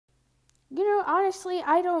Honestly,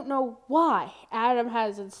 I don't know why Adam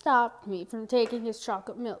hasn't stopped me from taking his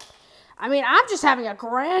chocolate milk. I'm just having a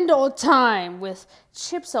grand old time with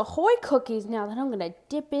Chips Ahoy cookies now that I'm going to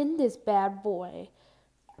dip in this bad boy.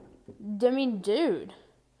 Dude,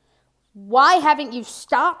 why haven't you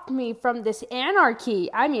stopped me from this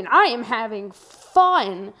anarchy? I am having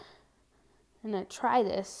fun. I'm going to try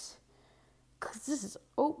this because this is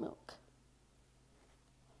oat milk.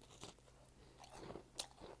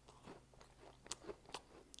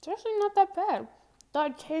 It's actually not that bad.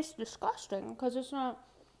 That tastes disgusting because it's not,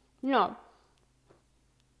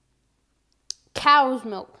 cow's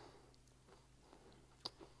milk.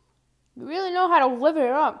 You really know how to live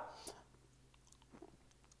it up.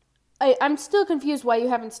 I'm still confused why you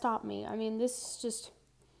haven't stopped me. This is just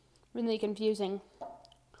really confusing.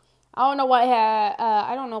 I don't know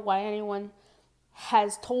why anyone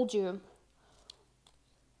has told you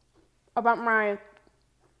about my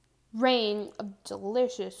reign of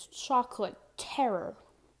delicious chocolate terror.